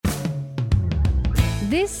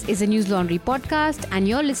This is a News Laundry podcast and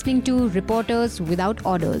you're listening to Reporters Without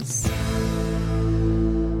Orders.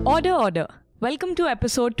 Order. Welcome to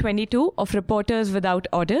episode 22 of Reporters Without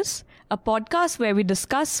Orders, a podcast where we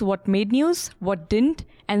discuss what made news, what didn't,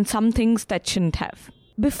 and some things that shouldn't have.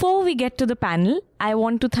 Before we get to the panel, I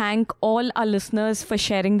want to thank all our listeners for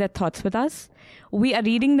sharing their thoughts with us. We are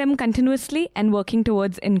reading them continuously and working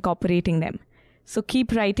towards incorporating them. So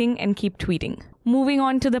keep writing and keep tweeting. Moving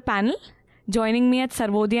on to the panel. Joining me at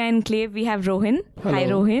Sarvodaya Enclave, we have Rohin. Hello. Hi,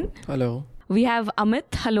 Rohin. Hello. We have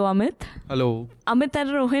Amit. Hello, Amit. Hello. Amit and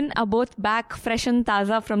Rohin are both back fresh and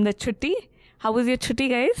taza from the chutti. How was your chutti,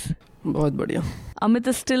 guys? बहुत बढ़िया. Amit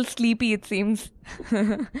is still sleepy, it seems.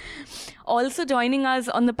 Also joining us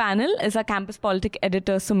on the panel is our campus politics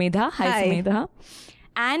editor, Sumedha. Hi, Sumedha.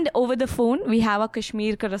 And over the phone, we have our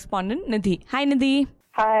Kashmir correspondent, Nidhi. Hi, Nidhi.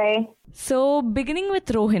 Hi. So, beginning with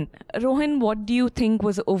Rohin. Rohin, what do you think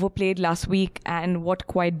was overplayed last week and what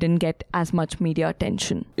quite didn't get as much media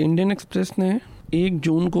attention? Indian Express ने 1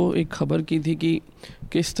 जून को एक खबर की थी कि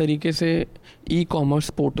किस तरीके से ई-कॉमर्स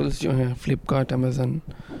पोर्टल्स जो हैं फ्लिपकार्ट, अमेज़न,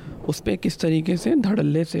 उस पर किस तरीके से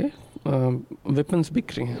धड़ल्ले से वेपन्स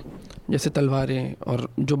बिक रही हैं, जैसे तलवारें और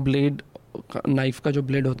जो ब्लेड, नाइफ का जो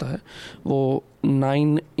ब्लेड होता है वो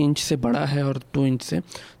 9 इंच से बड़ा है और 2 इंच से.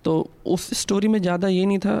 तो उस स्टोरी में ज़्यादा ये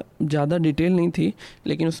नहीं था, ज़्यादा डिटेल नहीं थी,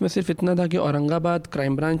 लेकिन उसमें सिर्फ इतना था कि औरंगाबाद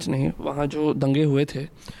क्राइम ब्रांच ने वहाँ जो दंगे हुए थे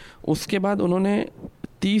उसके बाद उन्होंने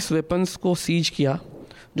 30 वेपन्स को सीज किया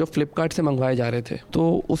जो फ्लिपकार्ट से मंगवाए जा रहे थे.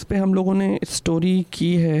 तो उस पर हम लोगों ने स्टोरी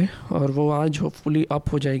की है और वो आज होपफुली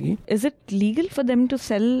अप हो जाएगी. Is it legal for them to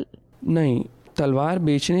sell? नहीं, तलवार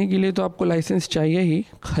बेचने के लिए तो आपको लाइसेंस चाहिए ही,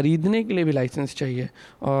 ख़रीदने के लिए भी लाइसेंस चाहिए.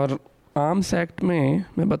 और आर्म्स एक्ट में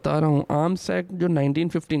मैं बता रहा हूँ, आर्म्स एक्ट जो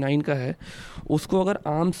 1959 का है उसको अगर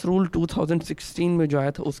आर्म्स रूल 2016 में जो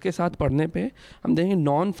आया था उसके साथ पढ़ने पे हम देखेंगे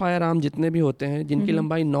नॉन फायर आर्म जितने भी होते हैं जिनकी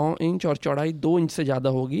लंबाई 9 इंच और चौड़ाई 2 इंच से ज़्यादा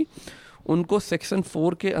होगी, उनको सेक्शन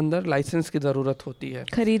 4 के अंदर लाइसेंस की ज़रूरत होती है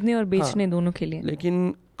खरीदने और बेचने दोनों के लिए.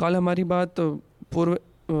 लेकिन कल हमारी बात पूर्व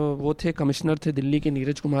वो थे कमिश्नर थे दिल्ली के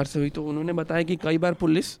नीरज कुमार से हुई, तो उन्होंने बताया कि कई बार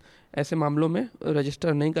पुलिस ऐसे मामलों में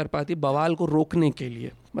रजिस्टर नहीं कर पाती बवाल को रोकने के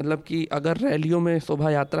लिए. मतलब कि अगर रैलियों में,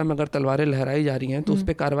 शोभा यात्रा में अगर तलवारें लहराई जा रही हैं तो उस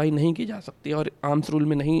पर कार्रवाई नहीं की जा सकती और आर्म्स रूल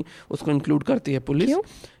में नहीं उसको इंक्लूड करती है पुलिस.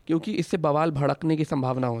 क्योंकि इससे बवाल भड़कने की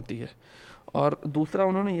संभावना होती है. और दूसरा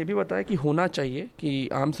उन्होंने ये भी बताया कि होना चाहिए कि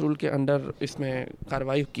आर्म्स रूल के अंडर इसमें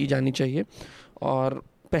कार्रवाई की जानी चाहिए और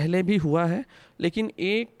पहले भी हुआ है. लेकिन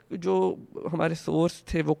एक जो हमारे सोर्स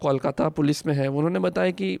थे वो कोलकाता पुलिस में है, उन्होंने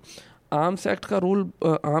बताया कि आर्म्स एक्ट का रूल,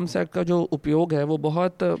 आर्म्स एक्ट का जो उपयोग है वो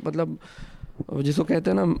बहुत मतलब जिसको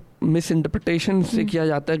कहते हैं ना मिस इंटरप्रिटेशन से किया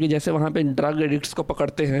जाता है कि जैसे वहाँ पे ड्रग एडिक्ट्स को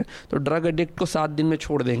पकड़ते हैं तो ड्रग एडिक्ट को 7 दिन में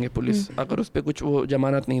छोड़ देंगे पुलिस अगर उस पर कुछ वो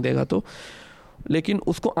जमानत नहीं देगा तो, लेकिन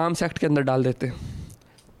उसको आर्म्स एक्ट के अंदर डाल देते हैं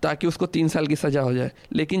ताकि उसको 3 साल की सज़ा हो जाए.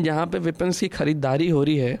 लेकिन जहाँ पे वेपन्स की खरीदारी हो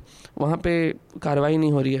रही है वहाँ पे कार्रवाई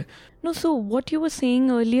नहीं हो रही है. No, so what you were saying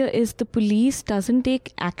earlier is the police doesn't take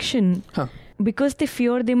action because they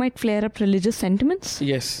fear they might flare up religious sentiments?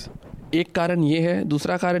 Yes. एक कारण ये है.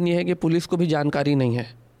 दूसरा कारण ये है कि पुलिस को भी जानकारी नहीं है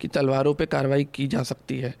कि तलवारों पे कार्रवाई की जा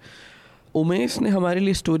सकती है. उमेश ने हमारे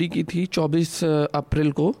लिए स्टोरी की थी 24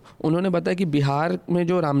 अप्रैल को. उन्होंने बताया कि बिहार में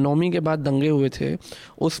जो रामनवमी के बाद दंगे हुए थे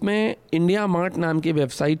उसमें इंडिया मार्ट नाम की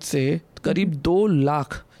वेबसाइट से करीब 2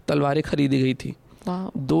 लाख तलवारें खरीदी गई थी.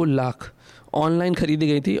 2 लाख ऑनलाइन खरीदी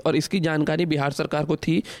गई थी और इसकी जानकारी बिहार सरकार को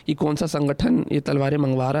थी कि कौन सा संगठन ये तलवारें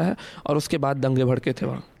मंगवा रहा है और उसके बाद दंगे भड़के थे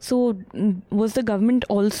वहाँ. So was the government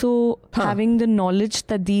also having the knowledge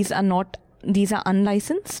that these are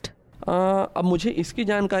unlicensed? अब मुझे इसकी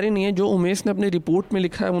जानकारी नहीं है. जो उमेश ने अपनी रिपोर्ट में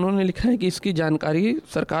लिखा है उन्होंने लिखा है कि इसकी जानकारी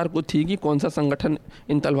सरकार को थी कि कौन सा संगठन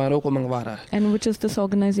इन तलवारों को मंगवा रहा है. And which is this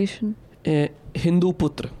organization? Hindu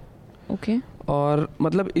पुत्र. Okay. और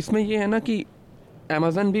मतलब इसमें ये है ना कि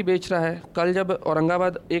अमेज़न भी बेच रहा है. कल जब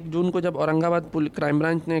औरंगाबाद 1 जून को जब औरंगाबाद क्राइम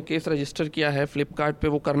ब्रांच ने केस रजिस्टर किया है फ्लिपकार्ट पे,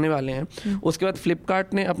 वो करने वाले हैं, उसके बाद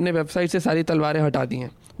फ्लिपकार्ट ने अपने वेबसाइट से सारी तलवारें हटा दी हैं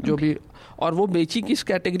जो भी, और वो बेची किस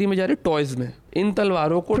कैटेगरी में जा रही है? टॉयज में. इन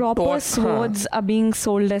तलवारों को swords are being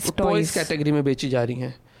sold as toys category में बेची जा रही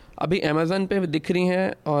हैं. अभी अमेज़न पे दिख रही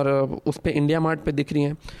हैं और उस पे इंडिया मार्ट पे दिख रही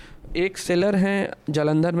हैं. एक सेलर हैं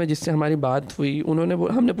जलंधर में जिससे हमारी बात हुई,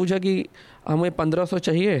 हमने पूछा कि हमें 1500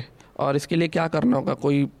 चाहिए और इसके लिए क्या करना होगा,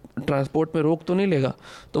 कोई ट्रांसपोर्ट में रोक तो नहीं लेगा?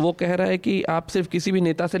 तो वो कह रहा है कि आप सिर्फ किसी भी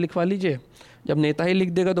नेता से लिखवा लीजिए, जब नेता ही लिख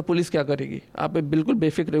देगा तो पुलिस क्या करेगी, आप बिल्कुल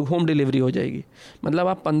बेफिक्र, होम डिलीवरी हो जाएगी. मतलब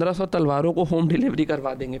आप 1500 तलवारों को होम डिलीवरी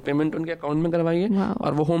करवा देंगे, पेमेंट उनके अकाउंट में करवाइए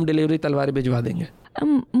और वो होम डिलीवरी तलवारें भिजवा देंगे.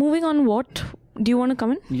 Moving on, what do you want to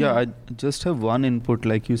come in? Yeah, I just have one input.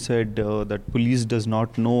 Like you said, that police does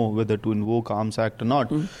not know whether to invoke Arms Act or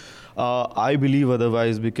not. I believe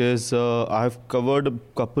otherwise, because I have covered a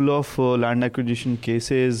couple of land acquisition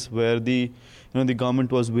cases where the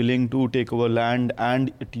government was willing to take over land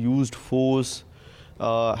and it used force,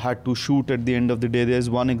 had to shoot at the end of the day. There's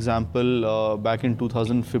one example back in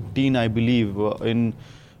 2015, I believe,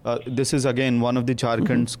 this is again one of the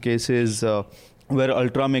Jharkhand's cases where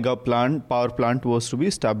ultra mega power plant was to be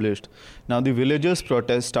established. Now the villagers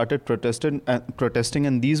started protesting,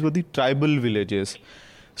 and these were the tribal villages.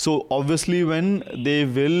 So obviously when they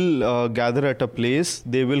will gather at a place,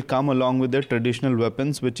 they will come along with their traditional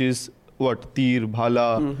weapons, which is what? Tir,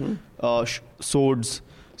 bhala, swords.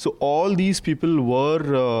 So all these people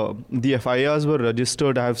were, the FIRs were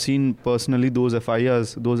registered. I have seen personally those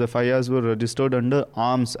FIRs. Those FIRs were registered under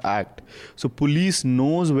Arms Act. So police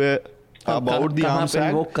knows about the Arms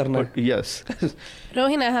Act. But yes.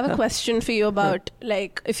 Rohin, I have a question for you about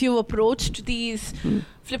like if you approached these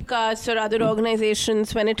Flipkarts or other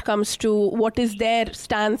organizations when it comes to what is their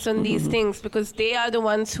stance on these things, because they are the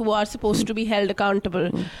ones who are supposed to be held accountable.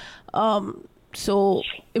 So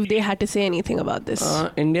if they had to say anything about this.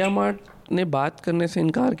 India mart ने बात करने से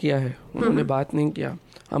इनकार किया है, उन्होंने बात नहीं किया.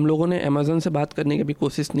 हम लोगों ने अमेज़न से बात करने की भी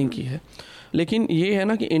कोशिश नहीं की है. लेकिन ये है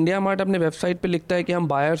ना कि इंडिया मार्ट अपने वेबसाइट पे लिखता है कि हम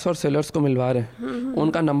बायर्स और सेलर्स को मिलवा रहे हैं,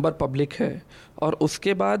 उनका नंबर पब्लिक है, और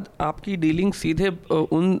उसके बाद आपकी डीलिंग सीधे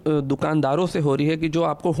उन दुकानदारों से हो रही है कि जो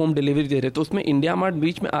आपको होम डिलीवरी दे रहे हैं. तो उसमें इंडिया मार्ट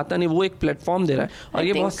बीच में आता नहीं, वो एक प्लेटफॉर्म दे रहा है, और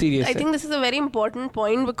ये बहुत सीरियस है. I think this is a very important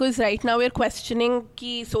point, because right now we are questioning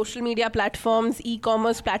कि social media platforms, e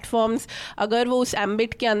commerce platforms, अगर वो उस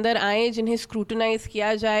एम्बिट के अंदर आए जिन्हें स्क्रूटनाइज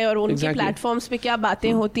किया जाए, और उनके प्लेटफॉर्म्स पे क्या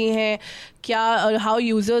बातें होती हैं, क्या how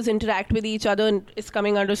users interact with each other is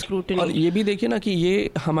coming under scrutiny. और ये भी देखिए ना कि ये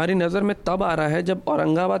हमारी नज़र में तब आ रहा है जब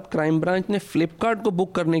औरंगाबाद क्राइम ब्रांच ने फ्लिपकार्ट को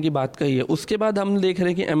बुक करने की बात कही है. उसके बाद हम देख रहे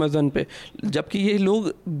हैं कि अमेजन पे, जबकि ये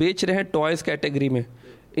लोग बेच रहे हैं टॉयज कैटेगरी में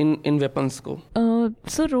इन वेपन्स को.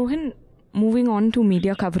 So Rohin, moving on to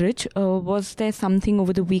media coverage, was there something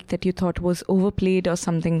over the week that you thought was overplayed or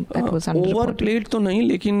something that was underreported? ओवरप्लेड तो नहीं,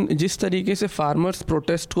 लेकिन जिस तरीके से फार्मर्स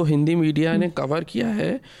प्रोटेस्ट को हिंदी मीडिया ने कवर किया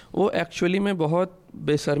है वो एक्चुअली में बहुत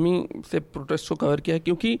बेशर्मी से प्रोटेस्ट को कवर किया है.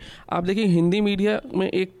 क्योंकि आप देखिए हिंदी मीडिया में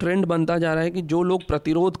एक ट्रेंड बनता जा रहा है कि जो लोग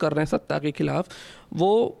प्रतिरोध कर रहे हैं सत्ता के खिलाफ,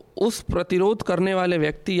 वो उस प्रतिरोध करने वाले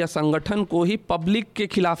व्यक्ति या संगठन को ही पब्लिक के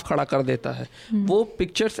खिलाफ खड़ा कर देता है. वो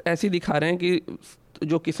पिक्चर्स ऐसी दिखा रहे हैं कि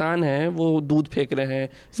जो किसान हैं वो दूध फेंक रहे हैं,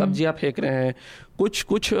 सब्जियां फेंक रहे हैं,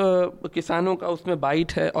 कुछ किसानों का उसमें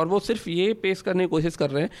बाइट है, और वो सिर्फ ये पेश करने की कोशिश कर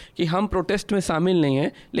रहे हैं कि हम प्रोटेस्ट में शामिल नहीं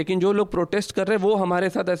हैं, लेकिन जो लोग प्रोटेस्ट कर रहे हैं वो हमारे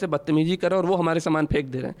साथ ऐसे बदतमीजी कर रहे हैं और वो हमारे सामान फेंक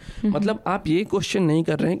दे रहे हैं. मतलब आप ये क्वेश्चन नहीं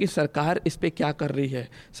कर रहे हैं कि सरकार इस पर क्या कर रही है.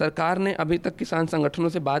 सरकार ने अभी तक किसान संगठनों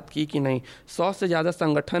से बात की कि नहीं? 100 से ज़्यादा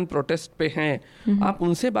संगठन प्रोटेस्ट पे हैं, आप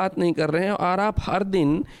उनसे बात नहीं कर रहे हैं, और आप हर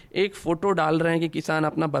दिन एक फ़ोटो डाल रहे हैं कि किसान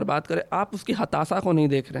अपना बर्बाद करे. आप उसकी हताशा को नहीं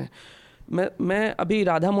देख रहे हैं. मैं अभी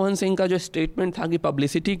राधा मोहन सिंह का जो स्टेटमेंट था कि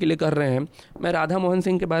पब्लिसिटी के लिए कर रहे हैं, मैं राधा मोहन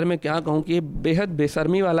सिंह के बारे में क्या कहूँ कि ये बेहद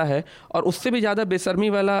बेशर्मी वाला है, और उससे भी ज़्यादा बेशर्मी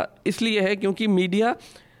वाला इसलिए है क्योंकि मीडिया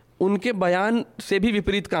उनके बयान से भी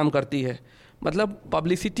विपरीत काम करती है. मतलब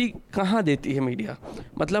पब्लिसिटी कहाँ देती है मीडिया?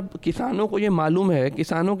 मतलब किसानों को ये मालूम है,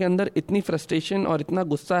 किसानों के अंदर इतनी फ्रस्ट्रेशन और इतना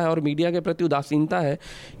गुस्सा है और मीडिया के प्रति उदासीनता है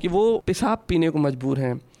कि वो पेशाब पीने को मजबूर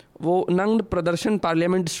हैं, वो नंग प्रदर्शन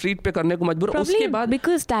पार्लियामेंट स्ट्रीट पे करने को मजबूर. उसके बाद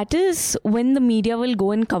because that is when the media will go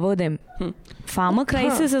and cover them. Farmer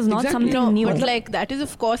crisis is not something new. But like that is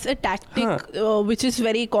of course a tactic which is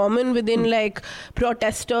very common within like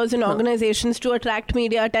protesters and organizations to attract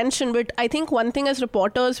media attention. But I think one thing as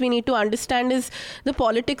reporters we need to understand is the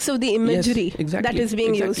politics of the imagery that is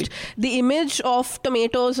being used. The image of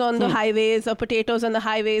tomatoes on the highways or potatoes on the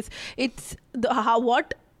highways, it's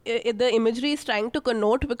what the imagery is trying to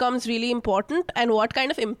connote becomes really important, and what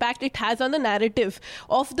kind of impact it has on the narrative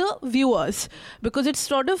of the viewers, because it's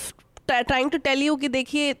sort of trying to tell you कि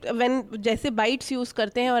देखिए when जैसे bytes use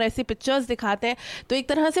करते हैं और ऐसे pictures दिखाते हैं तो एक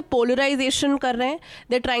तरह से पोलराइजेशन कर रहे हैं.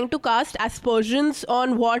 They trying to cast एस्पर्जन्स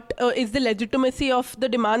on what is the legitimacy of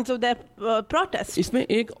the demands of their protest. इसमें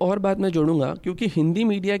एक और बात मैं जोड़ूंगा, क्योंकि हिंदी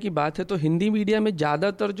मीडिया की बात है तो हिंदी मीडिया में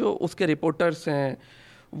ज़्यादातर जो उसके रिपोर्टर्स हैं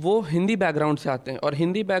वो हिंदी बैकग्राउंड से आते हैं, और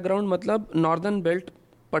हिंदी बैकग्राउंड मतलब नॉर्दर्न बेल्ट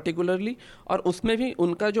पर्टिकुलरली, और उसमें भी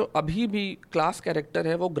उनका जो अभी भी क्लास कैरेक्टर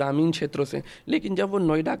है वो ग्रामीण क्षेत्रों से. लेकिन जब वो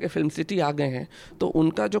नोएडा के फिल्म सिटी आ गए हैं तो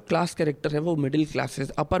उनका जो क्लास कैरेक्टर है वो middle classes,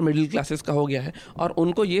 upper middle classes का हो गया है, और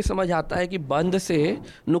उनको ये समझ आता है कि बंद से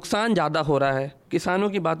नुकसान ज़्यादा हो रहा है. किसानों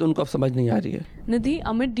की बात उनको अब समझ नहीं आ रही है. Nidhi,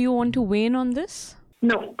 Amit, do you want to weigh in on this?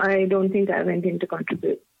 No, I don't think I have anything to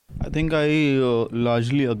contribute. I think I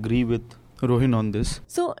largely agree with Rohin on this.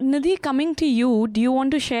 So, Nidhi, coming to you, do you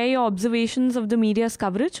want to share your observations of the media's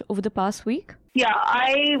coverage over the past week? Yeah,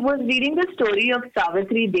 I was reading the story of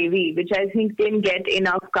Savitri Devi, which I think didn't get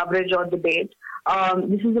enough coverage or debate.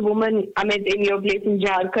 This is a woman, Amit, in your place in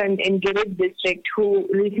Jharkhand, in Girit district, who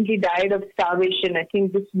recently died of starvation, I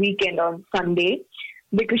think this weekend on Sunday,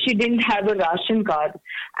 because she didn't have a ration card.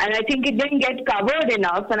 And I think it didn't get covered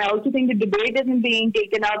enough. And I also think the debate isn't being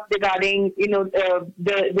taken up regarding,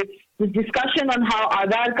 the discussion on how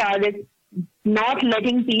Aadhaar card is not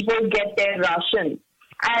letting people get their ration.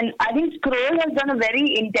 And I think Scroll has done a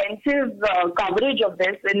very intensive coverage of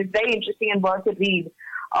this, and it's very interesting and worth a read.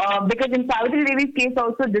 Because in Savitri Devi's case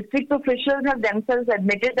also, district officials have themselves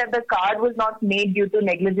admitted that the card was not made due to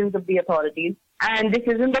negligence of the authorities. And this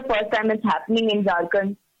isn't the first time it's happening in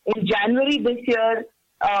Jharkhand. In January this year,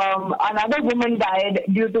 another woman died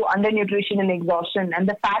due to undernutrition and exhaustion. And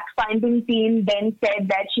the fact-finding team then said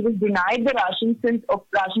that she was denied the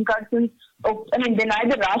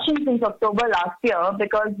denied the ration since October last year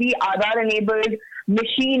because the Aadhaar-enabled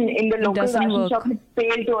machine in the local ration shop had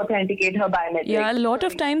failed to authenticate her biometrics. Yeah, a lot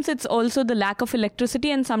of times it's also the lack of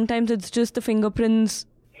electricity, and sometimes it's just the fingerprints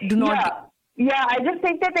do not... Yeah, I just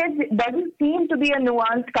think that there doesn't seem to be a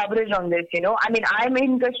nuanced coverage on this, I mean, I'm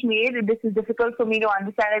in Kashmir. This is difficult for me to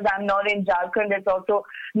understand as I'm not in Jharkhand. It's also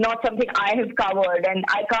not something I have covered. And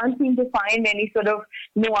I can't seem to find any sort of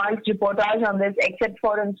nuanced reportage on this except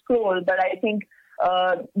for on Scroll. But I think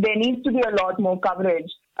there needs to be a lot more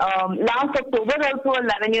coverage. Last October also, a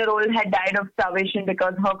 11-year-old had died of starvation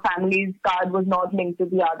because her family's card was not linked to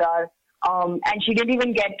the Aadhaar. And she didn't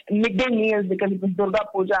even get midday meals because it was Durga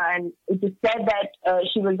Puja, and it was said that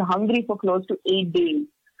she was hungry for close to 8 days.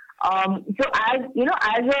 So as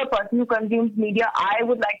a person who consumes media, I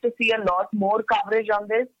would like to see a lot more coverage on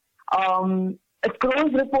this.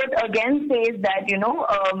 Scroll's report again says that,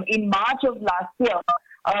 in March of last year,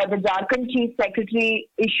 the Jharkhand Chief Secretary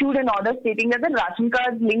issued an order stating that the ration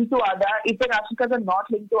cards linked to Aadhaar, if the ration cards are not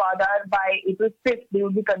linked to Aadhaar by April 5th, they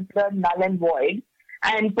will be considered null and void.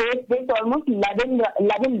 And post this, almost 11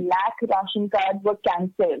 lakh ration cards were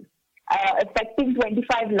cancelled, affecting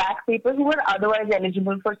 25 lakh people who were otherwise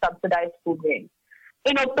eligible for subsidized food grains.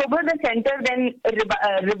 In October, the centre then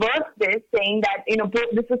reversed this, saying that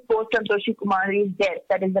this was post Santoshi Kumari's death,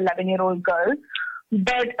 that is the 11-year-old girl.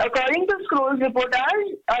 But according to Scroll's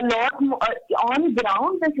reportage, a lot more, on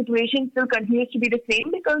ground, the situation still continues to be the same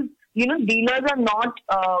because dealers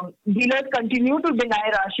continue to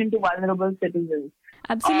deny ration to vulnerable citizens.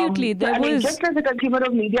 Absolutely. Just as a consumer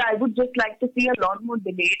of media, I would just like to see a lot more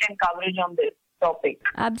debate and coverage on this topic.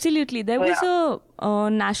 Absolutely. There was a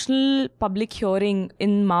national public hearing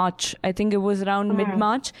in March. I think it was around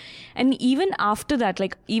mid-March. And even after that,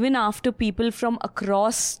 even after people from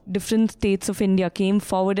across different states of India came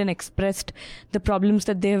forward and expressed the problems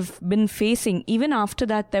that they've been facing, even after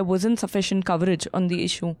that, there wasn't sufficient coverage on the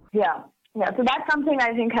issue. Yeah, so that's something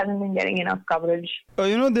I think hasn't been getting enough coverage.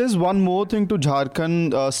 There's one more thing to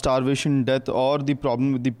Jharkhand starvation death or the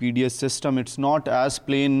problem with the PDS system. It's not as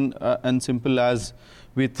plain and simple as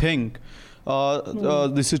we think.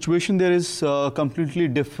 The situation there is completely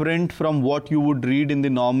different from what you would read in the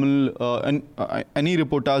normal any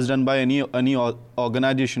reportage done by any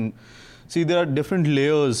organization. See, there are different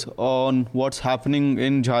layers on what's happening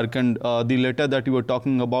in Jharkhand. The letter that you were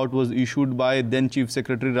talking about was issued by then Chief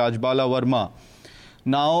Secretary Rajbala Verma.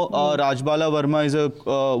 Now, Rajbala Verma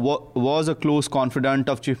was a close confidant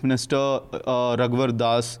of Chief Minister Raghuvar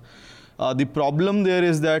Das. The problem there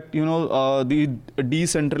is that, the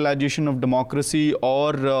decentralization of democracy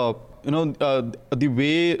or, the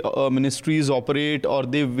way ministries operate or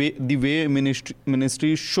the way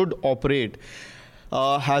ministries should operate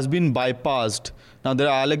has been bypassed. Now, there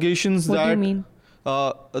are allegations What do you mean?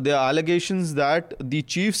 There are allegations that the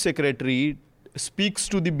Chief Secretary speaks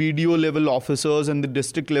to the BDO level officers and the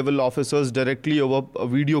district level officers directly over a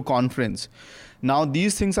video conference. Now,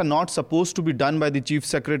 these things are not supposed to be done by the Chief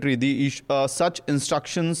Secretary. Such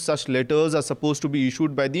instructions, such letters are supposed to be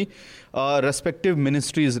issued by the respective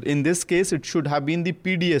ministries. In this case, it should have been the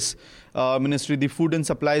PDS ministry. The Food and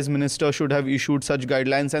Supplies Minister should have issued such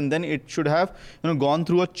guidelines, and then it should have gone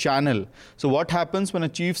through a channel. So what happens when a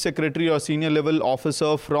Chief Secretary or senior level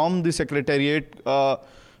officer from the Secretariat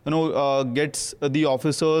gets the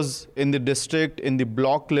officers in the district, in the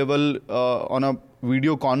block level on a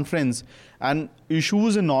video conference and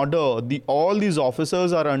issues an order? All these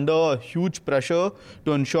officers are under huge pressure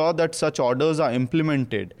to ensure that such orders are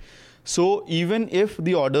implemented. So even if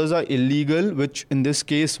the orders are illegal, which in this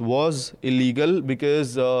case was illegal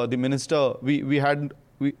because the minister, we had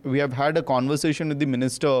we have had a conversation with the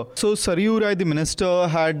minister. So Saryu Rai, the minister,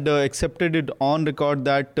 had accepted it on record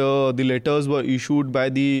that the letters were issued by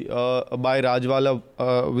by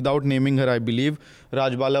Rajbala, without naming her, I believe,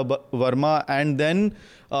 Rajbala Verma, and then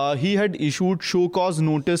he had issued show cause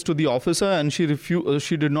notice to the officer, and she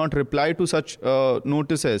did not reply to such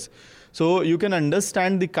notices. So you can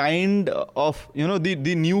understand the kind of,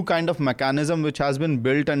 the new kind of mechanism which has been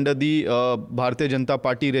built under the Bharatiya Janata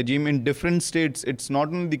Party regime in different states. It's not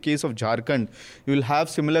only the case of Jharkhand. You will have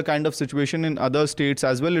similar kind of situation in other states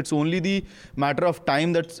as well. It's only the matter of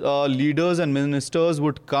time that leaders and ministers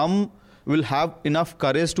will have enough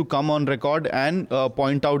courage to come on record and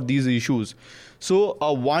point out these issues. So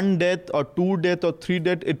one death or two death or three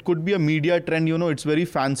death, it could be a media trend. It's very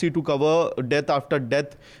fancy to cover death after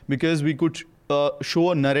death because we could show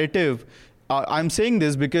a narrative. I'm saying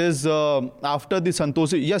this because after the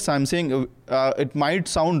Santoshi, yes, I'm saying it might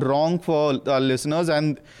sound wrong for listeners,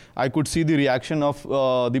 and I could see the reaction of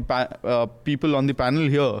the people on the panel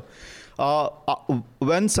here.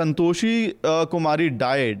 When Santoshi Kumari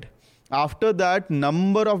died, after that,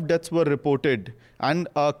 number of deaths were reported, and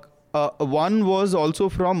one was also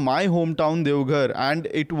from my hometown, Devghar, and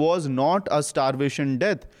it was not a starvation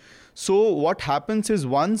death. So what happens is,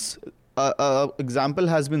 once example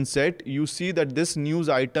has been set, you see that this news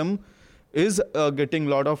item is getting a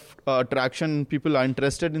lot of traction. People are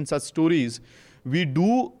interested in such stories. We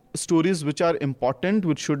do stories which are important,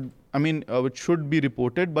 which should be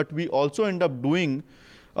reported, but we also end up doing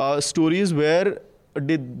stories where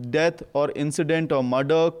the death or incident or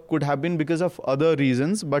murder could have been because of other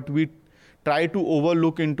reasons, but we try to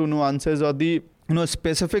overlook into nuances or the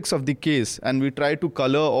specifics of the case, and we try to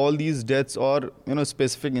color all these deaths or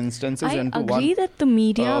specific instances into one. I agree that the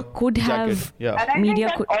media could jacket. have. Yeah. And I think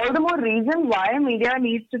that's all the more reason why media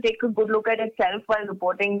needs to take a good look at itself while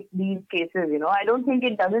reporting these cases. I don't think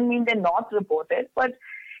it doesn't mean they're not reported, but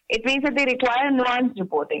it means that they require nuanced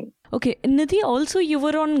reporting. Okay, Nidhi, also you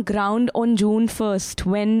were on ground on June 1st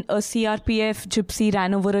when a CRPF gypsy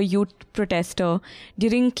ran over a youth protester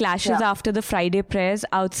during clashes after the Friday prayers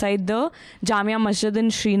outside the Jamia Masjid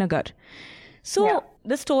in Srinagar. So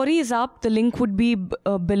the story is up, the link would be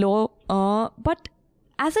below. But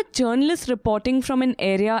as a journalist reporting from an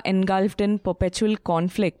area engulfed in perpetual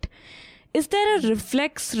conflict, is there a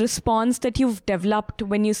reflex response that you've developed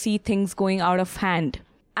when you see things going out of hand?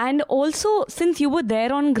 And also, since you were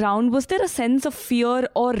there on ground, was there a sense of fear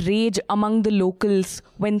or rage among the locals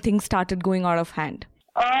when things started going out of hand?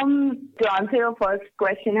 To answer your first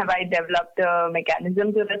question, have I developed a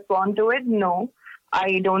mechanism to respond to it? No,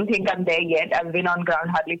 I don't think I'm there yet. I've been on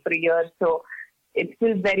ground hardly for a year, so it's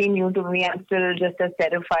still very new to me. I'm still just as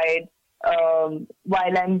terrified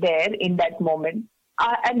while I'm there in that moment.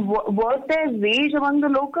 And was there rage among the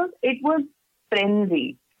locals? It was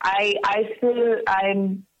frenzy.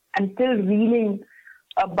 I'm still reeling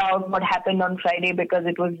about what happened on Friday because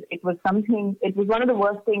it was one of the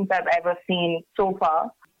worst things I've ever seen so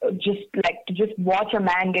far. Just watch a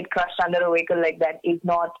man get crushed under a vehicle like that is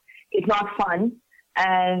not fun.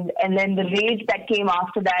 And then the rage that came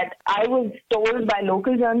after that, I was told by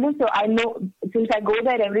local journalists, so I know, since I go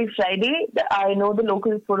there every Friday, I know the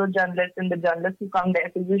local photo journalists and the journalists who come there.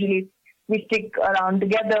 So usually we stick around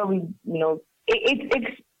together.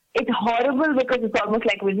 It's horrible because it's almost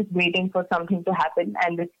like we're just waiting for something to happen.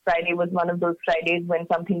 And this Friday was one of those Fridays when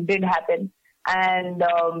something did happen. And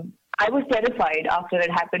I was terrified after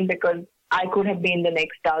it happened because I could have been the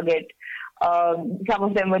next target. Some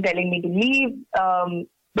of them were telling me to leave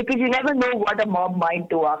because you never know what a mob might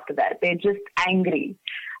do after that. They're just angry.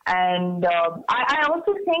 And I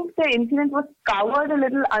also think the incident was covered a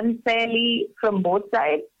little unfairly from both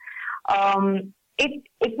sides.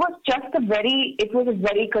 It was a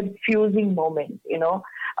very confusing moment,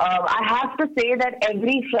 I have to say that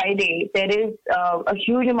every Friday there is a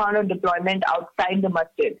huge amount of deployment outside the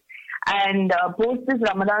masjid. And post this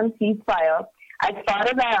Ramadan ceasefire, as far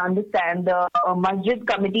as I understand, the masjid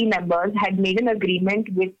committee members had made an agreement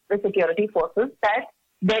with the security forces that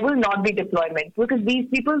there will not be deployment because these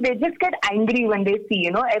people, they just get angry when they see,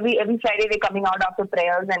 every Friday they're coming out after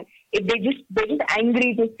prayers, and they're just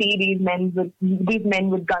angry to see these men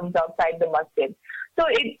with guns outside the masjid. So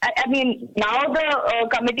now the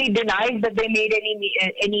committee denies that they made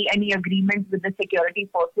any agreements with the security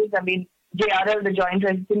forces. JRL, the Joint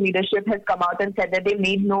Resistance Leadership, has come out and said that they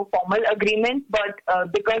made no formal agreement,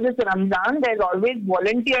 but because it's Ramzan, there's always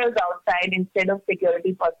volunteers outside instead of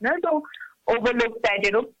security personnel to overlook that,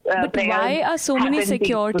 But why are so many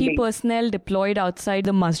security personnel deployed outside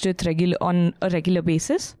the masjid on a regular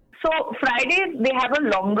basis? So Fridays, they have a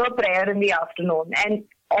longer prayer in the afternoon. And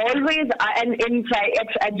always, and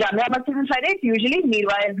at Jamia Masjid on Friday, it's usually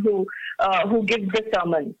Mirwais who gives the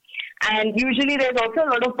sermon. And usually there's also a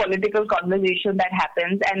lot of political conversation that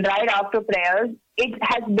happens. And right after prayers, it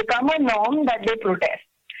has become a norm that they protest.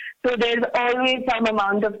 So there's always some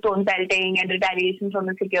amount of stone pelting and retaliation from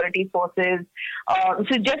the security forces.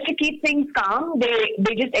 So just to keep things calm,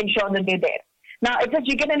 they just ensure that they're there. Now, it's a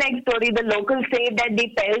chicken and egg story. The locals say that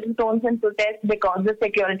they pelt stones and protest because the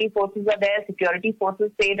security forces are there. Security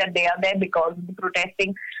forces say that they are there because of the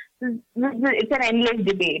protesting. It's an endless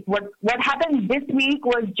debate. What happened this week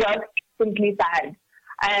was just simply sad.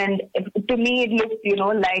 And to me, it looks,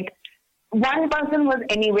 like one person was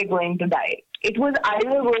anyway going to die. It was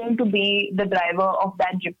either going to be the driver of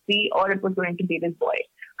that gypsy or it was going to be this boy.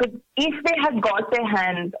 Because if they had got their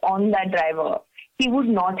hands on that driver, he would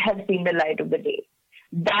not have seen the light of the day.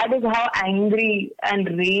 That is how angry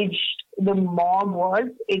and raged the mob was.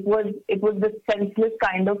 It was the senseless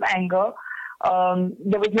kind of anger.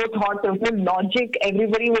 There was no thought, there was no logic.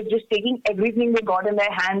 Everybody was just taking everything they got in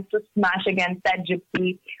their hands to smash against that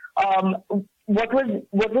gypsy. What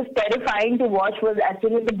was terrifying to watch was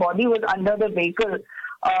actually the body was under the vehicle.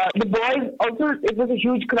 The boys also, it was a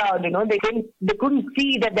huge crowd, they couldn't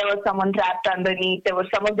see that there was someone trapped underneath. There were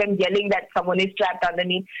some of them yelling that someone is trapped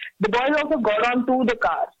underneath. The boys also got onto the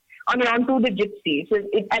car, onto the gypsy.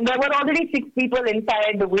 And there were already 6 people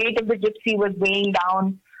inside. The weight of the gypsy was weighing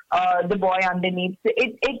down the boy underneath.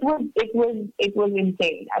 It was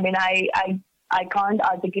insane. I mean, I can't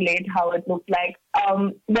articulate how it looked like.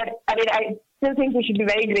 But I mean, I still think we should be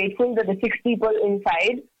very grateful that the 6 people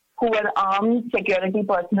inside who were armed security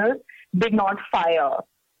personnel did not fire.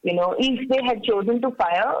 If they had chosen to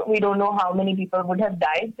fire, we don't know how many people would have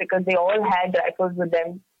died because they all had rifles with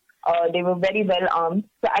them. They were very well armed.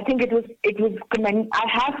 So I think it was I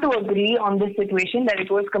have to agree on this situation that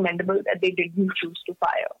it was commendable that they didn't choose to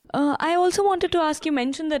fire. I also wanted to ask, you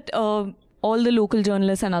mentioned that all the local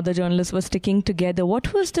journalists and other journalists were sticking together.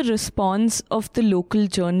 What was the response of the local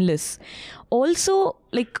journalists? Also,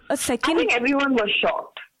 like a second... I think everyone was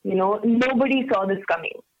shocked. Nobody saw this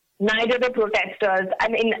coming. Neither the protesters. I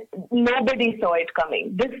mean, nobody saw it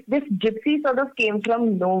coming. This gypsy sort of came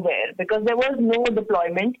from nowhere because there was no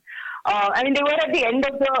deployment. I mean, they were at the end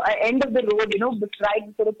of the road, right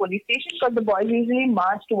before the police station, because the boys usually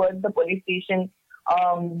march towards the police station.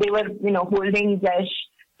 They were, holding Jaish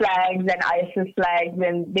flags and ISIS flags,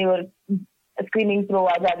 and they were screaming pro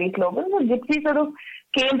Azadi slogans. The gypsy sort of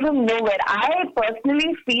came from nowhere. I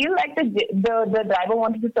personally feel like the driver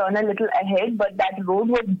wanted to turn a little ahead, but that road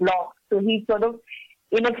was blocked. So he sort of,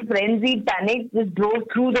 in a frenzied panic, just drove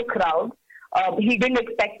through the crowd. He didn't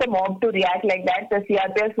expect the mob to react like that. The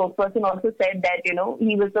CRPF spokesperson also said that,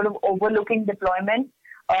 he was sort of overlooking deployment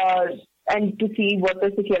and to see what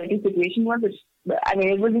the security situation was.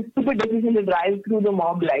 It was a stupid decision to drive through the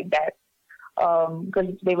mob like that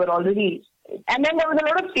because they were already... And then there was a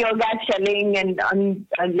lot of tear gas shelling and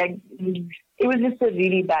it was just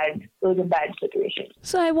a bad situation.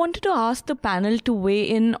 So I wanted to ask the panel to weigh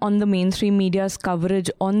in on the mainstream media's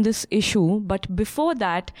coverage on this issue. But before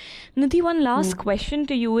that, Nidhi, one last question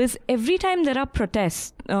to you is, every time there are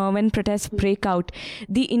protests, when protests break out,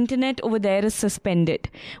 the internet over there is suspended,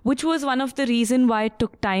 which was one of the reasons why it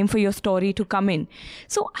took time for your story to come in.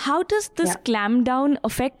 So how does this clampdown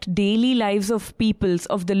affect daily lives of peoples,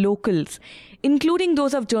 of the locals, including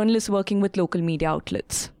those of journalists working with local media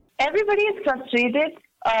outlets? Everybody is frustrated.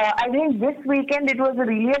 I think this weekend it was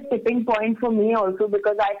really a tipping point for me also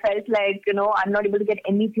because I felt like, I'm not able to get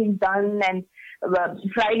anything done. And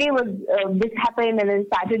Friday was this happened, and then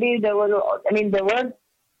Saturday there were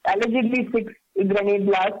allegedly 6 grenade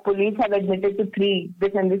blasts. Police have admitted to 3.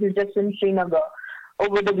 This is just in Srinagar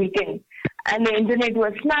over the weekend. And the internet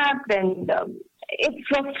was snapped, and it's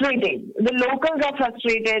frustrating. The locals are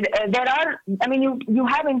frustrated. You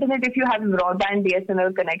have internet if you have broadband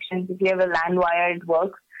BSNL connections. If you have a LAN wire, it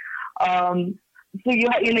works. So you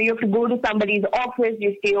have to go to somebody's office.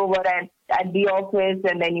 You stay over at the office,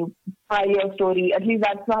 and then you file your story. At least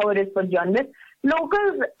that's how it is for journalists.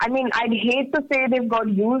 Locals, I'd hate to say they've got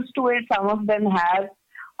used to it. Some of them have.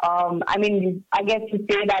 I guess you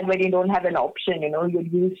say that when you don't have an option. You're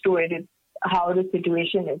used to it. It's how the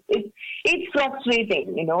situation is. It's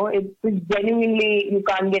frustrating, It's genuinely, you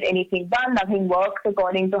can't get anything done. Nothing works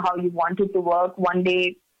according to how you want it to work. One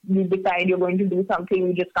day you decide you're going to do something,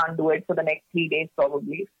 you just can't do it for the next 3 days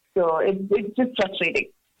probably. So it's just frustrating.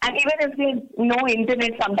 And even if there's no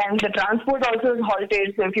internet, sometimes the transport also is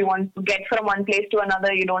halted. So if you want to get from one place to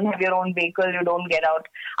another, you don't have your own vehicle, you don't get out.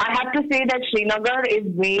 I have to say that Srinagar is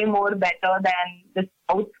way more better than the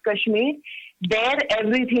South Kashmir. There,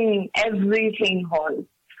 everything halts.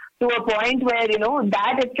 to a point where,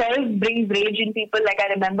 that itself brings rage in people. Like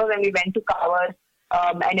I remember when we went to cover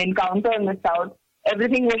an encounter in the south,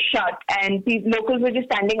 everything was shut and locals were just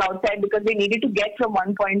standing outside because they needed to get from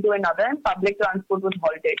one point to another and public transport was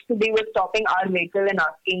halted. So they were stopping our vehicle and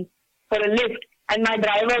asking for a lift. And my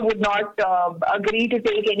driver would not agree to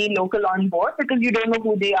take any local on board because you don't know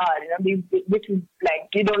who they are. Which is like,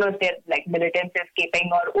 you don't know if they're like militants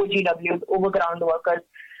escaping or OGWs, overground workers.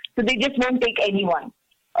 So they just won't take anyone.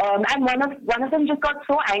 And one of them just got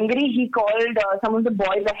so angry, he called some of the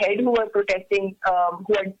boys ahead who were protesting,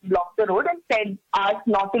 who had blocked the road and asked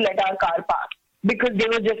not to let our car pass because they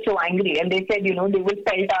were just so angry. And they said, they will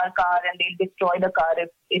pelt our car and they'll destroy the car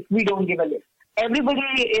if we don't give a lift.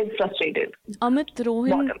 Everybody is frustrated. Amit,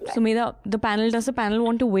 Rohin, Sumedha, does the panel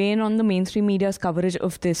want to weigh in on the mainstream media's coverage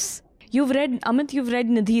of this? You've read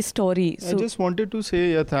Nidhi's story. So. I just wanted to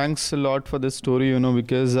say thanks a lot for this story,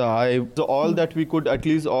 because all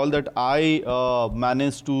that I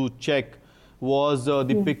managed to check was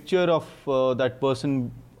the picture of that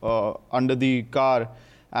person under the car.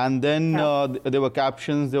 And then there were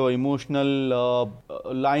captions, there were emotional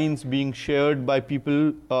lines being shared by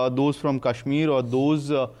people, those from Kashmir or those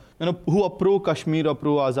who are pro-Kashmir or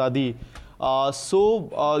pro-Azadi.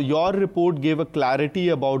 So your report gave a clarity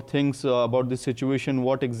about things, about the situation,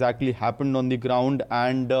 what exactly happened on the ground.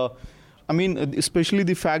 And especially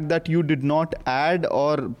the fact that you did not add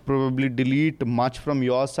or probably delete much from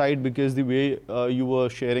your side, because the way you were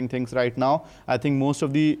sharing things right now, I think most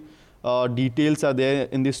of the details are there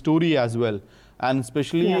in the story as well. And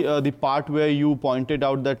especially the part where you pointed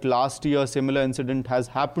out that last year a similar incident has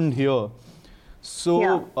happened here.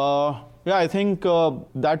 So, I think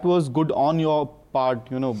that was good on your part,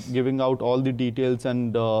 giving out all the details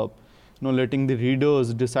and, letting the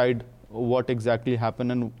readers decide what exactly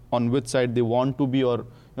happened and on which side they want to be, or,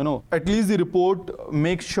 at least the report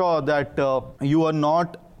makes sure that you are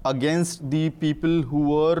not against the people who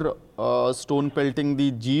were stone pelting the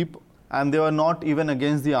jeep, and they were not even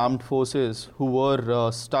against the armed forces who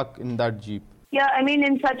were stuck in that jeep. Yeah,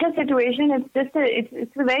 in such a situation,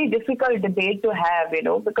 it's a very difficult debate to have,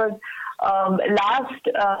 because last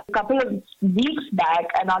couple of weeks back,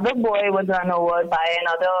 another boy was run over by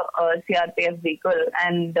another CRPF vehicle,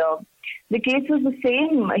 and the case was the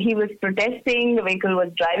same. He was protesting, the vehicle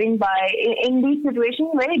was driving by. In these situations,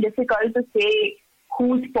 very difficult to say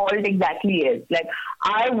whose fault exactly is. Like,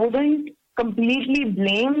 I wouldn't completely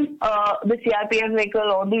blame the CRPF vehicle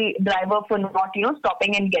or the driver for not,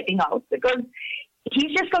 stopping and getting out, because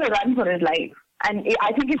he's just going to run for his life. And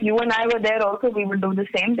I think if you and I were there also, we would do the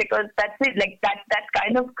same, because that's it. Like that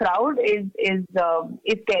kind of crowd is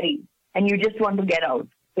scary, and you just want to get out.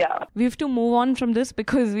 Yeah. We have to move on from this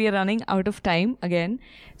because we are running out of time again.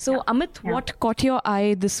 So, Amit, what caught your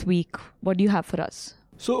eye this week? What do you have for us?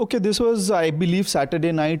 So, this was, I believe,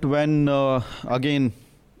 Saturday night when, again,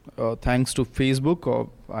 thanks to Facebook,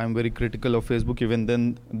 I'm very critical of Facebook. Even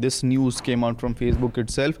then, this news came out from Facebook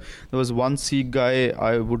itself. There was one Sikh guy,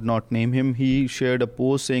 I would not name him. He shared a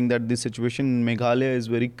post saying that the situation in Meghalaya is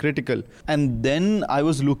very critical. And then I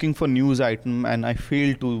was looking for news item and I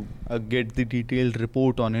failed to get the detailed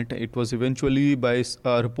report on it. It was eventually by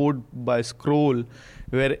a report by Scroll,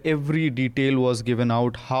 where every detail was given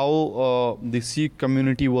out, how the Sikh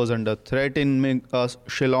community was under threat in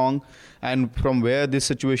Shillong, and from where this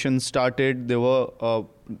situation started. There were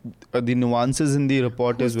the nuances in the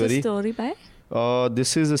report is very... Who's the story by?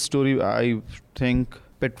 This is a story, I think,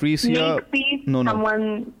 Patricia... Make Peace,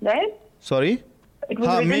 someone there? Sorry? It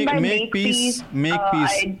was written by Make Peace. Make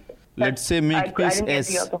Peace. Let's say Make Peace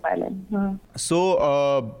S.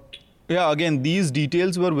 So, again, these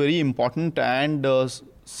details were very important, and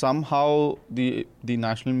somehow the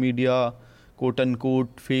national media, quote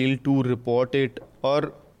unquote, failed to report it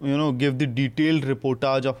or give the detailed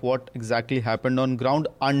reportage of what exactly happened on ground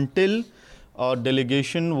until a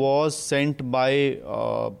delegation was sent by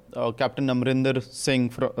Captain Amrinder Singh,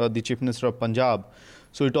 the Chief Minister of Punjab.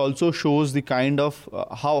 So it also shows the kind of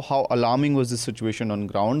how alarming was the situation on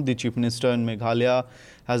ground. The Chief Minister in Meghalaya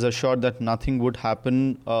has assured that nothing would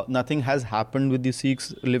happen, nothing has happened with the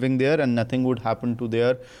Sikhs living there, and nothing would happen to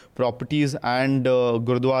their properties and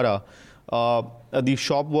Gurdwara. The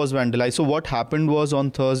shop was vandalized. So what happened was,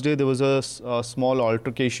 on Thursday there was a small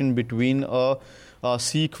altercation between a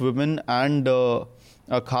Sikh woman and a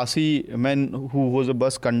Khasi man who was a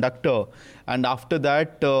bus conductor, and after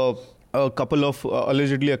that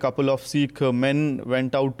allegedly a couple of Sikh men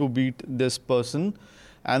went out to beat this person,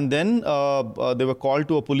 and then they were called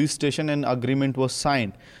to a police station and agreement was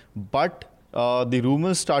signed. But the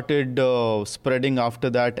rumors started spreading after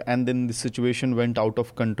that, and then the situation went out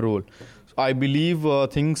of control. I believe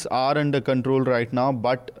things are under control right now,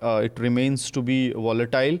 but it remains to be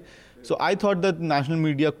volatile. So I thought that national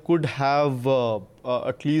media could have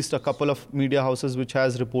at least a couple of media houses which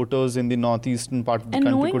has reporters in the northeastern part of the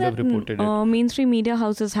country could have reported it. Mainstream media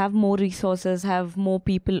houses have more resources, have more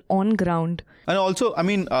people on ground. And also, I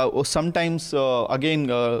mean, sometimes, again,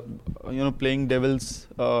 playing devil's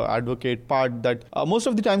advocate part, that most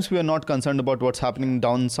of the times we are not concerned about what's happening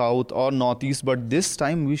down south or northeast, but this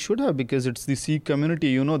time we should have, because it's the Sikh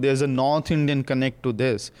community, there's a North Indian connect to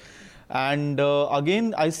this. And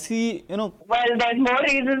again, I see, Well, there's more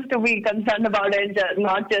reasons to be concerned about it,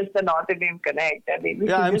 not just the North Indian connect. I mean,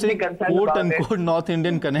 yeah, I'm saying quote unquote North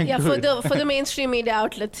Indian connect. Yeah, for the mainstream media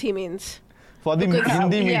outlets, he means. For the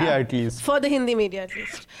Hindi media at least. For the Hindi media at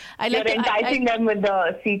least. You're enticing them with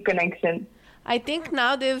the Sikh connection. I think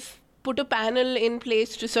now they've put a panel in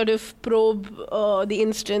place to sort of probe the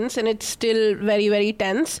instance, and it's still very, very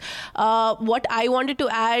tense. What I wanted to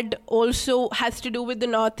add also has to do with the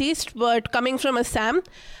Northeast, but coming from Assam,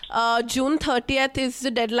 June 30th is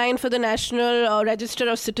the deadline for the National Register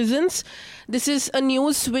of Citizens. This is a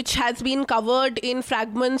news which has been covered in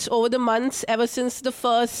fragments over the months ever since the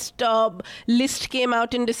first list came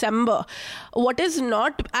out in December. What is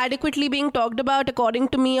not adequately being talked about, according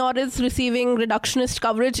to me, or is receiving reductionist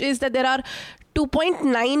coverage, is that there are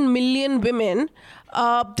 2.9 million women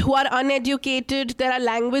who are uneducated. There are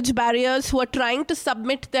language barriers, who are trying to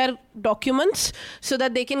submit their documents so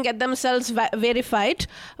that they can get themselves verified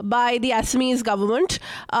by the Assamese government,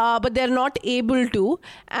 but they're not able to.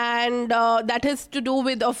 And that has to do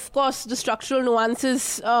with, of course, the structural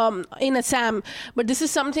nuances in Assam. But this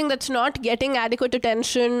is something that's not getting adequate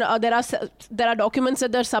attention. There are documents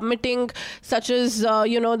that they're submitting, such as,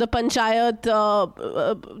 the panchayat,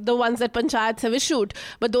 the ones that panchayats have issued.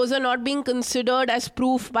 But those are not being considered as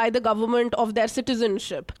proof by the government of their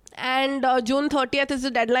citizenship. And June 30th is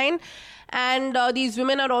the deadline. And these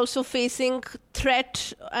women are also facing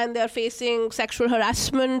threat, and they're facing sexual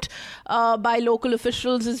harassment by local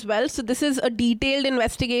officials as well. So this is a detailed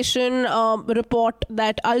investigation report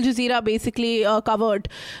that Al Jazeera basically covered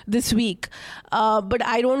this week. But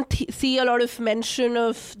I don't see a lot of mention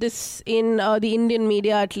of this in the Indian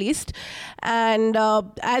media, at least. And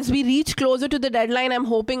as we reach closer to the deadline, I'm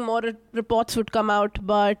hoping more reports would come out,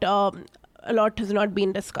 but a lot has not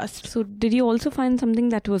been discussed. So did you also find something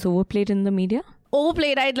that was overplayed in the media?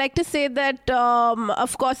 Overplayed, I'd like to say that,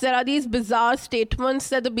 of course, there are these bizarre statements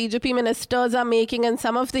that the BJP ministers are making, and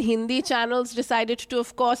some of the Hindi channels decided to,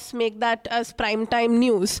 of course, make that as primetime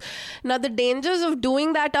news. Now, the dangers of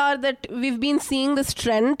doing that are that we've been seeing this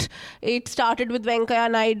trend. It started with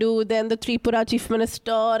Venkaiah Naidu, then the Tripura chief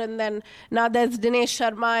minister, and then now there's Dinesh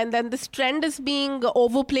Sharma, and then this trend is being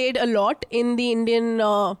overplayed a lot in the in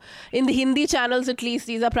the Hindi channels, at least.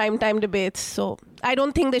 These are primetime debates, so I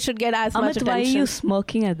don't think they should get as much attention. Why are you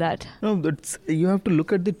smirking at that? No, you have to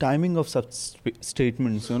look at the timing of such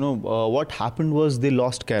statements. What happened was they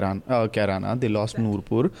lost Kairana, they lost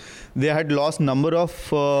Noorpur. They had lost number of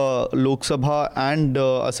Lok Sabha and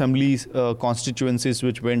assembly constituencies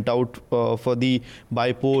which went out for the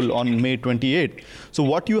by-poll on May 28. So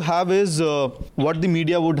what you have is what the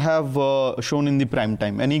media would have shown in the prime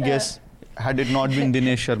time. Any guess, had it not been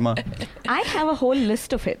Dinesh Sharma? I have a whole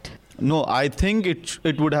list of it. No, I think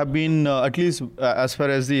it would have been, at least as far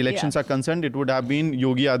as the elections are concerned, it would have been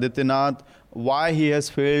Yogi Adityanath. Why he has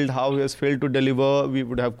failed, how he has failed to deliver. We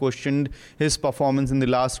would have questioned his performance in the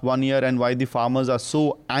last 1 year and why the farmers are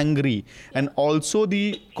so angry. And also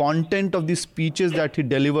the content of the speeches that he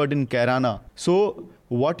delivered in Kairana. So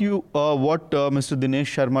what Mr. Dinesh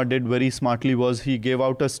Sharma did very smartly was he gave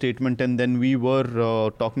out a statement, and then we were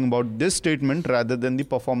talking about this statement rather than the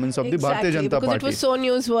performance of the Bharatiya Janata Party. Because it was so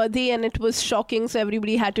newsworthy and it was shocking, so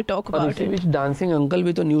everybody had to talk about it. Which dancing uncle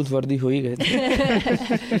bhi to newsworthy ho hi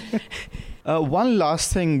gaye. One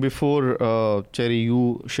last thing before, Cherry,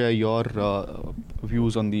 you share your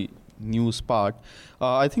views on the news part.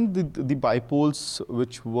 I think the by-polls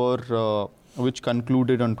which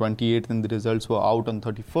concluded on 28th and the results were out on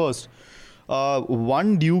 31st.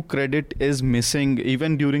 One due credit is missing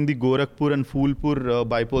even during the Gorakhpur and Phulpur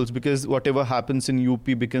by-polls, because whatever happens in UP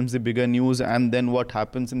becomes the bigger news, and then what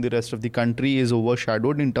happens in the rest of the country is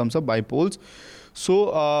overshadowed in terms of by-polls.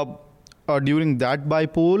 So during that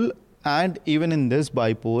by-poll and even in this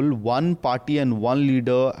by-poll, one party and one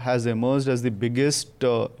leader has emerged as the biggest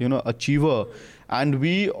achiever. And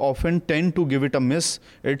we often tend to give it a miss.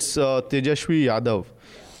 It's Tejashwi Yadav.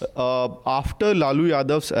 After Lalu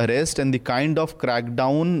Yadav's arrest and the kind of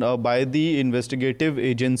crackdown by the investigative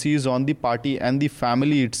agencies on the party and the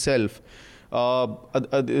family itself,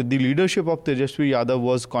 the leadership of Tejasvi Yadav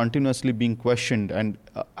was continuously being questioned, and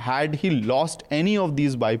had he lost any of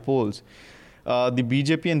these by-polls, the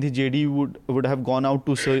BJP and the JD would have gone out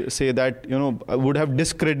to say that, would have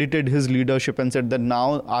discredited his leadership and said that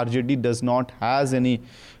now RJD does not has any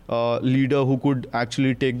leader who could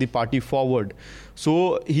actually take the party forward.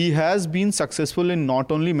 So he has been successful in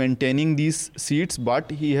not only maintaining these seats,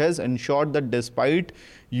 but he has ensured that despite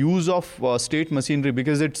use of state machinery,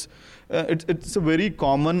 because it's a very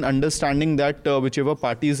common understanding that whichever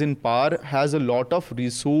party is in power has a lot of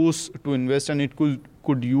resource to invest, and it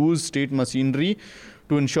could use state machinery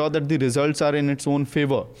to ensure that the results are in its own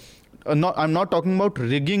favor. I'm not talking about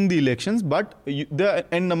rigging the elections, but there are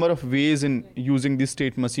n number of ways in using the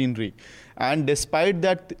state machinery. And despite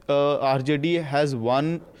that, RJD has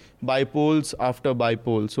won by-polls after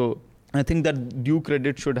by-poll. So I think that due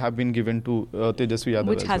credit should have been given to Tejasvi Yadav,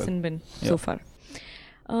 which hasn't been so far.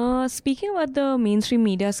 Speaking about the mainstream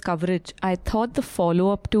media's coverage, I thought the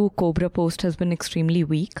follow-up to Cobra Post has been extremely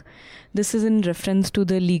weak. This is in reference to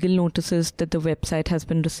the legal notices that the website has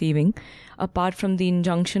been receiving. Apart from the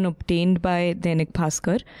injunction obtained by Dainik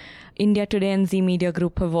Bhaskar, India Today and Zee Media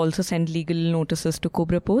Group have also sent legal notices to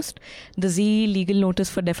Cobra Post. The Zee legal notice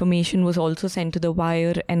for defamation was also sent to The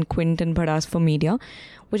Wire and Quint and Bhadas for Media,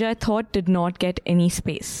 which I thought did not get any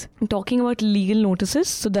space. Talking about legal notices,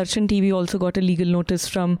 so Darshan TV also got a legal notice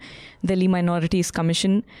from Delhi Minorities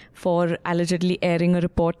Commission for allegedly airing a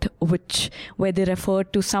report where they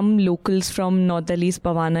referred to some locals from North Delhi's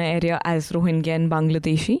Bhavana area as Rohingya and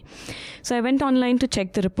Bangladeshi. So I went online to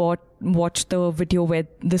check the report, watched the video where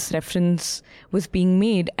this reference was being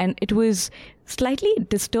made, and it was slightly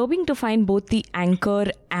disturbing to find both the anchor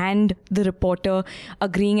and the reporter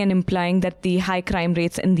agreeing and implying that the high crime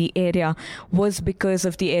rates in the area was because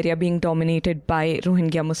of the area being dominated by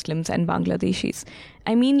Rohingya Muslims and Bangladeshis.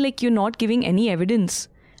 I mean, you're not giving any evidence.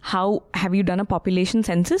 How have you done a population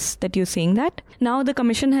census that you're saying that? Now the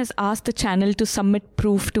commission has asked the channel to submit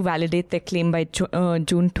proof to validate their claim by June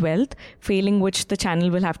 12th, failing which the channel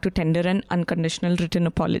will have to tender an unconditional written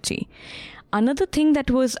apology. Another thing that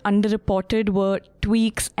was underreported were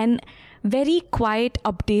tweaks and very quiet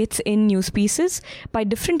updates in news pieces by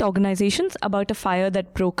different organizations about a fire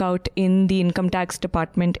that broke out in the income tax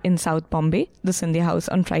department in South Bombay, the Scindia House,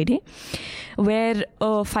 on Friday, where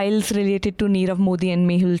files related to Nirav Modi and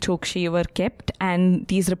Mehul Chokshi were kept, and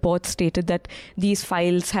these reports stated that these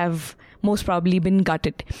files have most probably been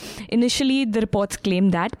gutted. Initially, the reports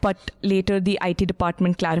claimed that, but later the IT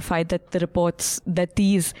department clarified that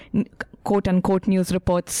these quote-unquote news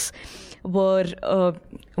reports were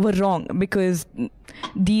wrong, because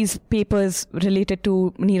these papers related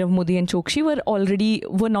to Nirav Modi and Chokshi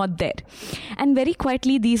were not there. And very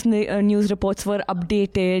quietly, these news reports were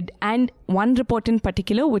updated, and one report in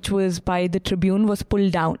particular, which was by the Tribune, was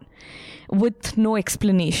pulled down with no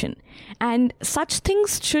explanation. And such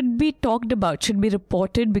things should be talked about, should be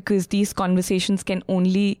reported, because these conversations can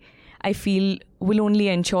only, I feel, will only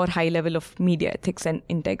ensure high level of media ethics and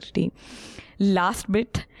integrity. Last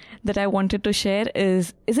bit that I wanted to share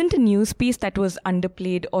isn't a news piece that was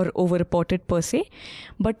underplayed or overreported per se,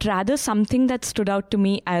 but rather something that stood out to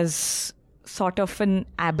me as sort of an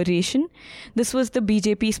aberration. This was the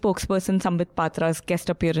BJP spokesperson Sambit Patra's guest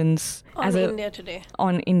appearance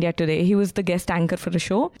on India Today. He was the guest anchor for the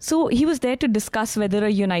show. So he was there to discuss whether a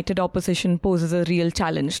united opposition poses a real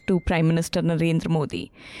challenge to Prime Minister Narendra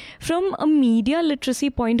Modi. From a media literacy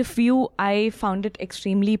point of view, I found it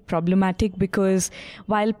extremely problematic, because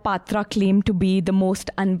while Patra claimed to be the most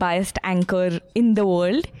unbiased anchor in the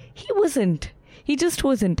world, he wasn't. He just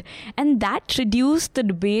wasn't. And that reduced the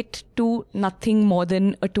debate to nothing more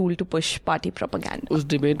than a tool to push party propaganda. उस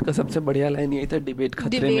debate का सबसे बढ़िया line यही था, debate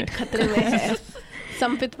खतरे में है.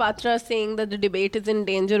 Sambit Patra saying that the debate is in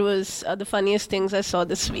danger was the funniest things I saw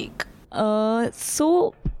this week.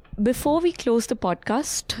 So before we close the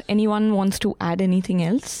podcast, anyone wants to add anything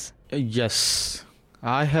else? Yes.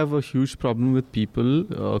 I have a huge problem with people,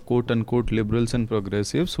 quote-unquote liberals and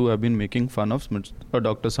progressives, who have been making fun of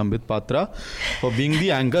Dr. Sambit Patra for being the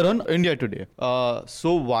anchor on India Today.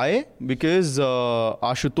 So why? Because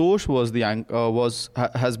Ashutosh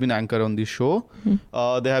has been anchor on the show.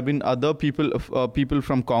 There have been other people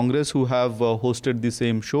from Congress who have hosted the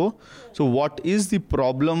same show. So what is the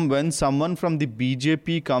problem when someone from the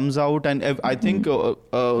BJP comes out, and I think both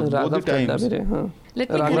the times... Let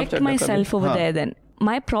me correct myself over there then.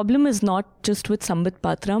 My problem is not just with Sambit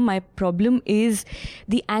Patra. My problem is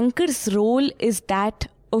the anchor's role is that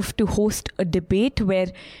to host a debate where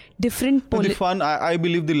different The fun, I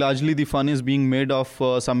believe largely the fun is being made of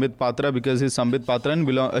Sambit Patra because he's Sambit Patra and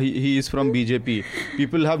he is from BJP.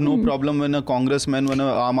 People have no problem when a congressman, when a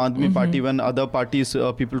Aam Aadmi party, when other parties,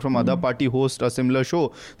 people from other party host a similar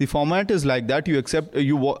show. The format is like that. You accept,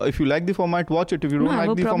 if you like the format, watch it. If you don't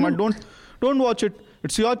like the format, don't watch it.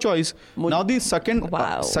 It's your choice. Now the second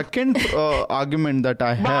argument that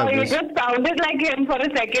I have you is... just sounded like him for a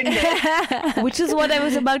second there. which is what I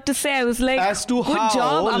was about to say. I was like, as to good how,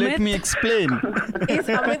 job, Amit. let me explain. Is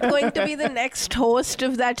Amit going to be the next host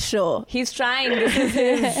of that show? He's trying. This is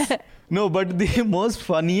his. No, but the most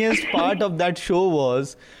funniest part of that show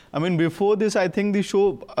was, I mean, before this, I think the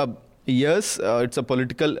show... yes, it's a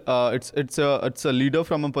political... it's a leader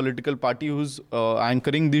from a political party who's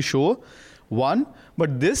anchoring the show. One,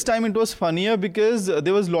 but this time it was funnier because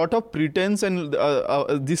there was a lot of pretense and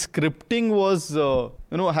the scripting was,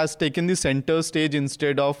 has taken the center stage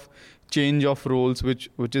instead of change of roles,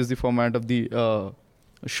 which is the format of the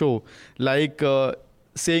show. Like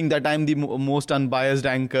saying that I'm the most unbiased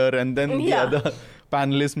anchor and then the other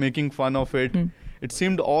panelists making fun of it. It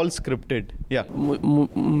seemed all scripted. Yeah.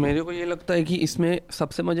 मेरे को ये लगता है कि इसमें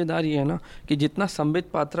सबसे मज़ेदार ये है ना कि जितना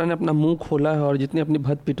संबित पात्रा ने अपना मुंह खोला है और जितनी अपनी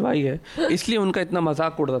भद पिटवाई है इसलिए उनका इतना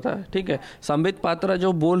मजाक उड़ता है. ठीक है, संबित पात्रा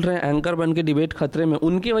जो बोल रहे हैं एंकर बन के डिबेट खतरे में,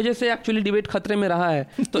 उनकी वजह से एक्चुअली डिबेट खतरे में रहा है,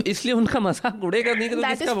 तो इसलिए उनका मजाक उड़ेगा नहीं. तो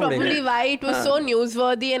That is probably why it was so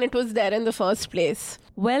newsworthy and it was there in the first place.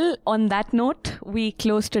 Well, on that note, we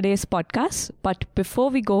close today's podcast. But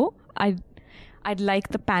before we go, I'd like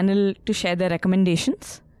the panel to share their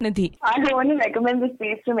recommendations. Nidhi. I want to recommend this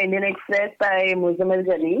piece from Indian Express by Muzammil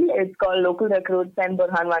Jaleel. It's called Local Recruits and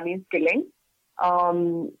Burhan Wani's Killing.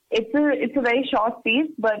 It's a very short piece,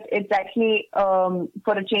 but it's actually,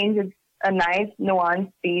 for a change, it's a nice,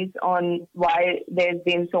 nuanced piece on why there's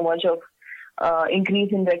been so much of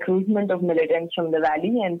increase in recruitment of militants from the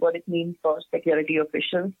valley and what it means for security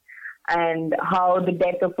officials, and how the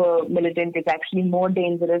death of a militant is actually more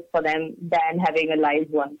dangerous for them than having a live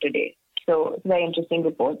one today. So it's a very interesting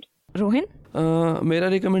report. Rohin? मेरा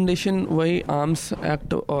recommendation वही arms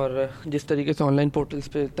act और जिस तरीके से online portals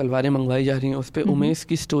पे तलवारें मंगवाई जा रही हैं उस पे उमेश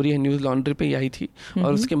की स्टोरी है, न्यूज़ लॉन्ड्री पे आई थी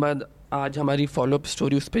और उसके बाद आज हमारी फॉलोअप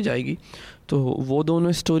स्टोरी उस पे जाएगी. तो वो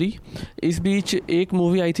दोनों स्टोरी. इस बीच एक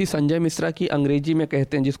मूवी आई थी संजय मिश्रा की, अंग्रेजी में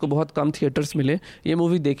कहते हैं, जिसको बहुत कम थिएटर्स मिले. ये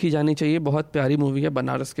मूवी देखी जानी चाहिए, बहुत प्यारी मूवी है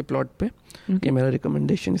बनारस के प्लॉट पे. ये मेरा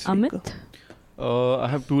रिकमेंडेशन है. Amit? I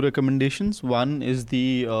have two recommendations. One is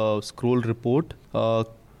the Scroll report.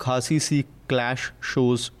 Khasi Sikh clash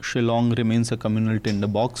shows Shillong remains a communal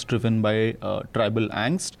tinderbox driven by tribal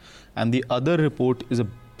angst. And the other report is a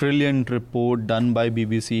brilliant report done by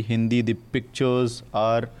BBC Hindi. The pictures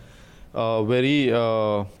are very...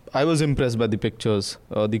 I was impressed by the pictures,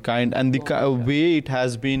 the kind and the way it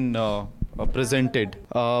has been presented.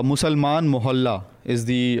 Musalman Mohalla is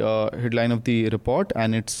the headline of the report,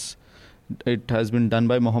 and it has been done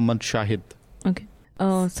by Muhammad Shahid. Okay.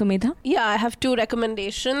 Sumedha? Yeah, I have two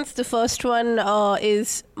recommendations. The first one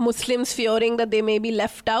is Muslims fearing that they may be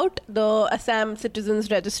left out, the Assam Citizens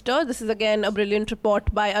Register. This is again a brilliant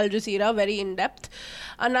report by Al Jazeera, very in-depth.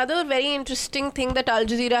 Another very interesting thing that Al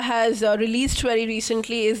Jazeera has released very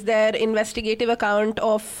recently is their investigative account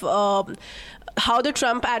of how the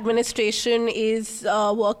Trump administration is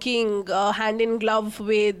working hand in glove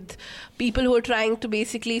with people who are trying to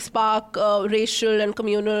basically spark racial and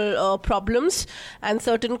communal problems, and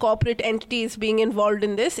certain corporate entities being involved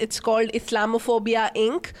in this. It's called Islamophobia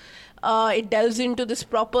Inc. It delves into this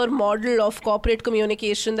proper model of corporate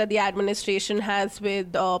communication that the administration has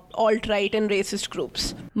with alt-right and racist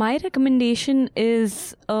groups. My recommendation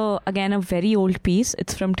is, again, a very old piece.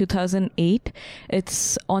 It's from 2008.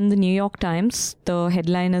 It's on the New York Times. The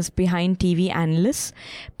headline is Behind TV Analysts,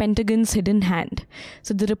 Pentagon's Hidden Hand.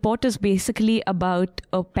 So the report is basically about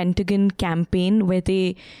a Pentagon campaign where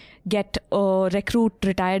they recruit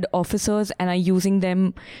retired officers and are using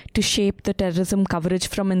them to shape the terrorism coverage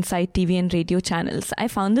from inside TV and radio channels. I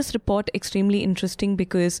found this report extremely interesting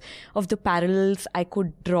because of the parallels I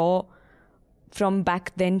could draw from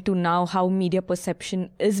back then to now, how media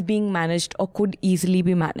perception is being managed or could easily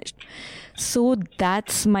be managed. So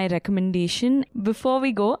that's my recommendation. Before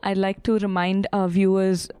we go, I'd like to remind our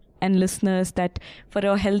viewers and listeners that for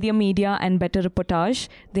a healthier media and better reportage,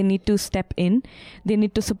 they need to step in. They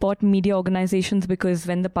need to support media organizations, because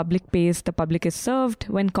when the public pays, the public is served.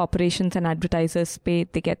 When corporations and advertisers pay,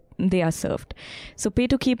 they are served. So pay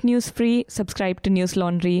to keep news free. Subscribe to News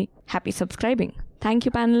Laundry. Happy subscribing. Thank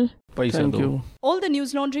you, panel. Thank you. All the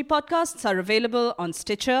News Laundry podcasts are available on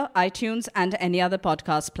Stitcher, iTunes, and any other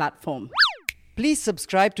podcast platform. Please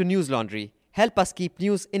subscribe to News Laundry help us keep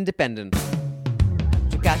news independent.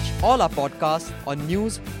 To catch all our podcasts on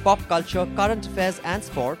news, pop culture, current affairs and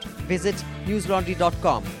sport, visit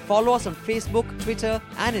newslaundry.com. Follow us on Facebook, Twitter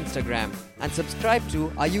and Instagram and subscribe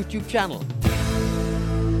to our YouTube channel.